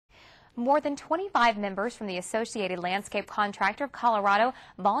More than 25 members from the Associated Landscape Contractor of Colorado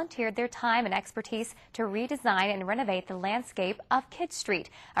volunteered their time and expertise to redesign and renovate the landscape of Kidstreet,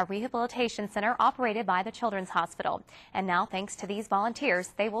 a rehabilitation center operated by the Children's Hospital. And now, thanks to these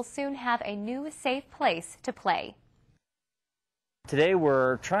volunteers, they will soon have a new safe place to play. Today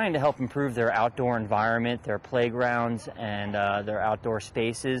we're trying to help improve their outdoor environment, their playgrounds, and their outdoor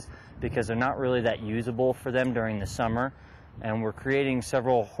spaces, because they're not really that usable for them during the summer. And we're creating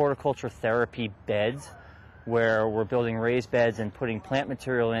several horticulture therapy beds where we're building raised beds and putting plant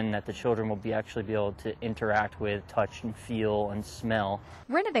material in that the children will actually be able to interact with, touch and feel and smell.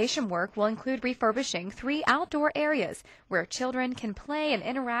 Renovation work will include refurbishing 3 outdoor areas where children can play and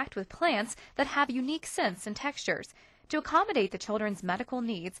interact with plants that have unique scents and textures. To accommodate the children's medical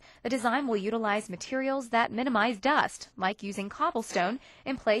needs, the design will utilize materials that minimize dust, like using cobblestone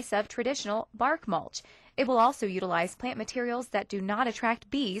in place of traditional bark mulch. It will also utilize plant materials that do not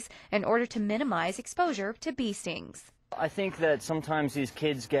attract bees in order to minimize exposure to bee stings. I think that sometimes these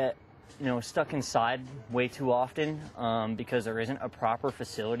kids get stuck inside way too often because there isn't a proper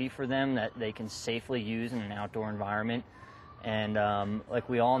facility for them that they can safely use in an outdoor environment. And like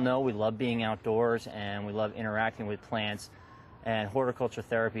we all know, we love being outdoors and we love interacting with plants. And horticulture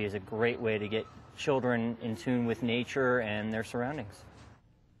therapy is a great way to get children in tune with nature and their surroundings.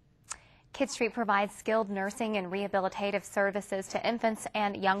 Kidstreet provides skilled nursing and rehabilitative services to infants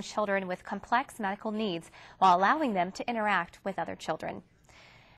and young children with complex medical needs while allowing them to interact with other children.